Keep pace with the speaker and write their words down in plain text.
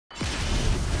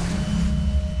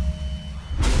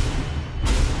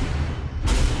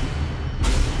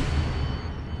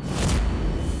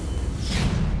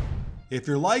If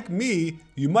you're like me,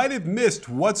 you might have missed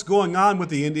what's going on with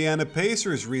the Indiana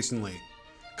Pacers recently.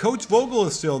 Coach Vogel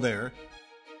is still there.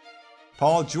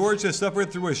 Paul George has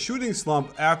suffered through a shooting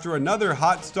slump after another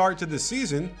hot start to the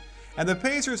season, and the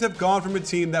Pacers have gone from a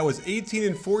team that was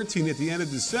 18-14 at the end of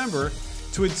December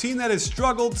to a team that has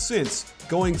struggled since,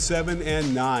 going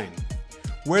 7-9.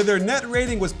 Where their net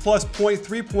rating was plus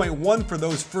 3.1 for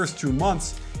those first 2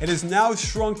 months, it has now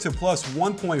shrunk to plus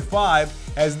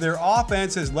 1.5 as their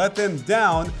offense has let them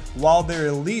down while their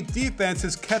elite defense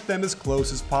has kept them as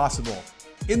close as possible.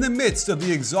 In the midst of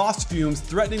the exhaust fumes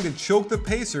threatening to choke the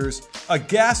Pacers, a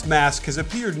gas mask has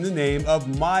appeared in the name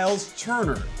of Myles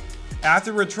Turner.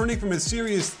 After returning from a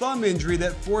serious thumb injury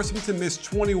that forced him to miss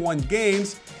 21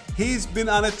 games, he's been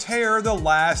on a tear the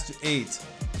last 8.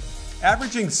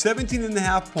 Averaging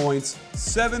 17.5 points,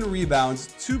 7 rebounds,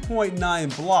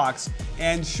 2.9 blocks,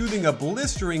 and shooting a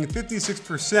blistering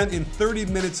 56% in 30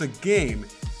 minutes a game,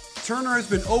 Turner has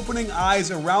been opening eyes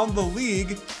around the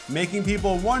league, making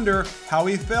people wonder how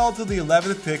he fell to the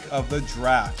 11th pick of the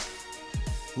draft.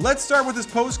 Let's start with his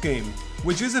postgame,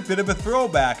 which is a bit of a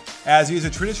throwback, as he is a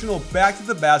traditional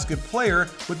back-to-the-basket player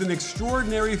with an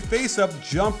extraordinary face-up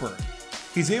jumper.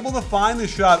 He's able to find the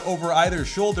shot over either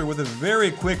shoulder with a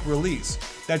very quick release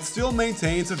that still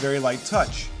maintains a very light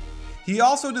touch. He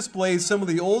also displays some of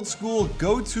the old-school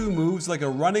go-to moves like a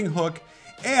running hook,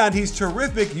 and he's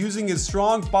terrific using his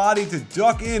strong body to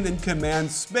duck in and command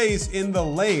space in the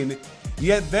lane,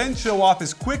 yet then show off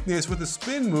his quickness with a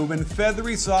spin move and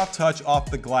feathery soft touch off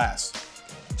the glass.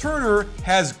 Turner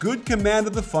has good command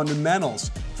of the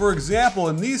fundamentals. For example,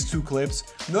 in these 2 clips,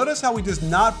 notice how he does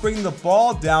not bring the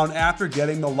ball down after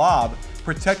getting the lob,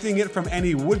 protecting it from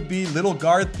any would-be little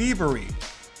guard thievery.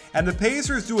 And the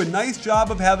Pacers do a nice job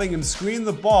of having him screen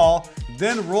the ball,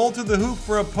 then roll to the hoop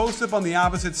for a post-up on the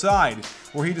opposite side,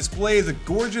 where he displays a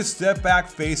gorgeous step-back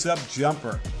face-up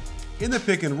jumper. In the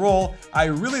pick and roll, I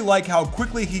really like how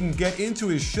quickly he can get into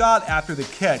his shot after the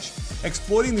catch,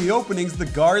 exploiting the openings the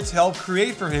guards help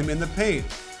create for him in the paint.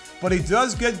 But he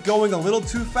does get going a little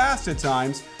too fast at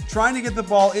times, trying to get the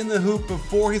ball in the hoop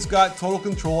before he's got total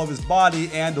control of his body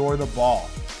and or the ball.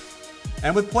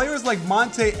 And with players like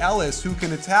Monte Ellis who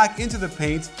can attack into the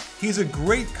paint, he's a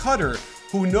great cutter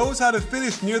who knows how to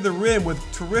finish near the rim with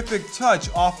terrific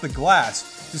touch off the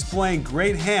glass, displaying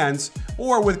great hands,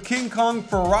 or with King Kong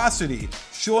ferocity,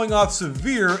 showing off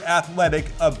severe athletic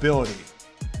ability.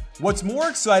 What's more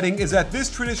exciting is that this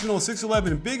traditional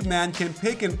 6'11 big man can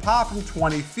pick and pop from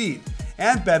 20 feet,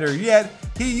 and better yet,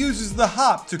 he uses the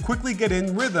hop to quickly get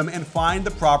in rhythm and find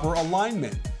the proper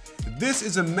alignment. This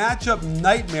is a matchup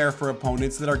nightmare for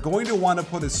opponents that are going to want to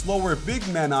put a slower big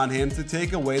man on him to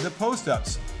take away the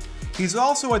post-ups. He's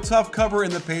also a tough cover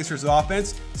in the Pacers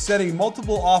offense, setting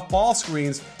multiple off-ball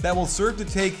screens that will serve to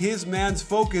take his man's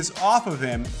focus off of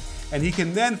him, and he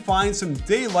can then find some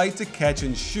daylight to catch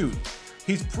and shoot.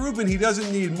 He's proven he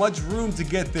doesn't need much room to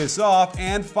get this off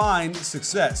and find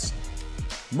success.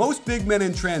 Most big men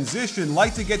in transition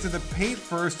like to get to the paint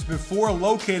first before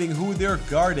locating who they're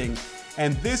guarding,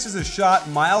 and this is a shot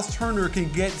Myles Turner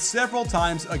can get several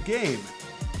times a game.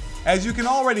 As you can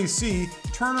already see,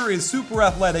 Turner is super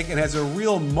athletic and has a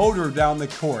real motor down the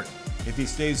court. If he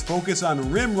stays focused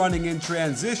on rim running in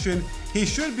transition, he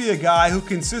should be a guy who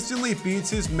consistently beats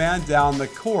his man down the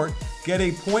court,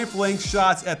 getting point-blank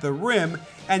shots at the rim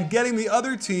and getting the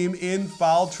other team in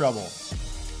foul trouble.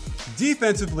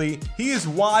 Defensively, he is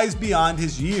wise beyond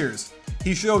his years.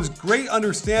 He shows great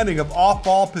understanding of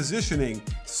off-ball positioning,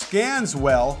 scans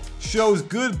well, shows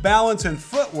good balance and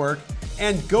footwork,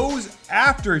 and goes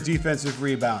after defensive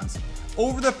rebounds.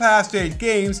 Over the past 8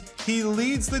 games, he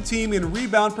leads the team in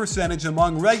rebound percentage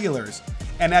among regulars,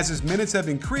 and as his minutes have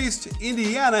increased,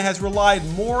 Indiana has relied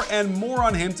more and more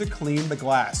on him to clean the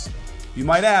glass. You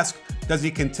might ask, does he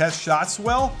contest shots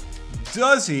well?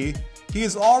 Does he? He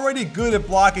is already good at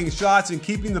blocking shots and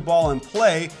keeping the ball in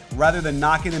play rather than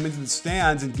knocking them into the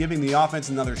stands and giving the offense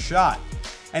another shot.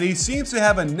 And he seems to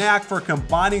have a knack for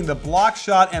combining the block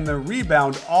shot and the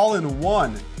rebound all in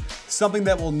one, something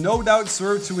that will no doubt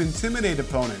serve to intimidate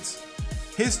opponents.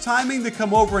 His timing to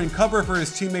come over and cover for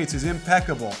his teammates is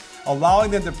impeccable,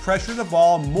 allowing them to pressure the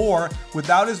ball more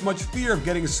without as much fear of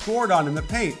getting scored on in the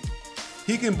paint.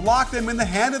 He can block them in the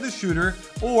hand of the shooter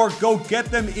or go get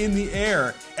them in the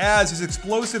air, as his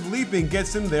explosive leaping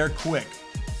gets him there quick.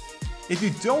 If you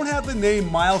don't have the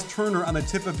name Myles Turner on the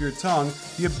tip of your tongue,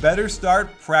 you better start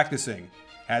practicing.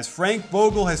 As Frank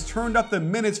Vogel has turned up the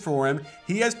minutes for him,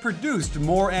 he has produced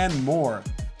more and more.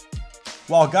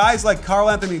 While guys like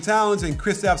Karl-Anthony Towns and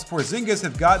Kristaps Porzingis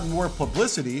have gotten more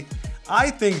publicity, I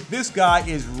think this guy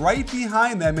is right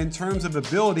behind them in terms of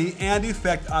ability and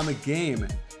effect on the game.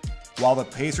 While the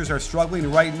Pacers are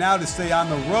struggling right now to stay on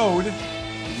the road,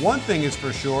 one thing is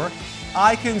for sure,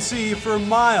 I can see for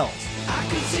Myles. I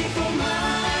can see for Myles.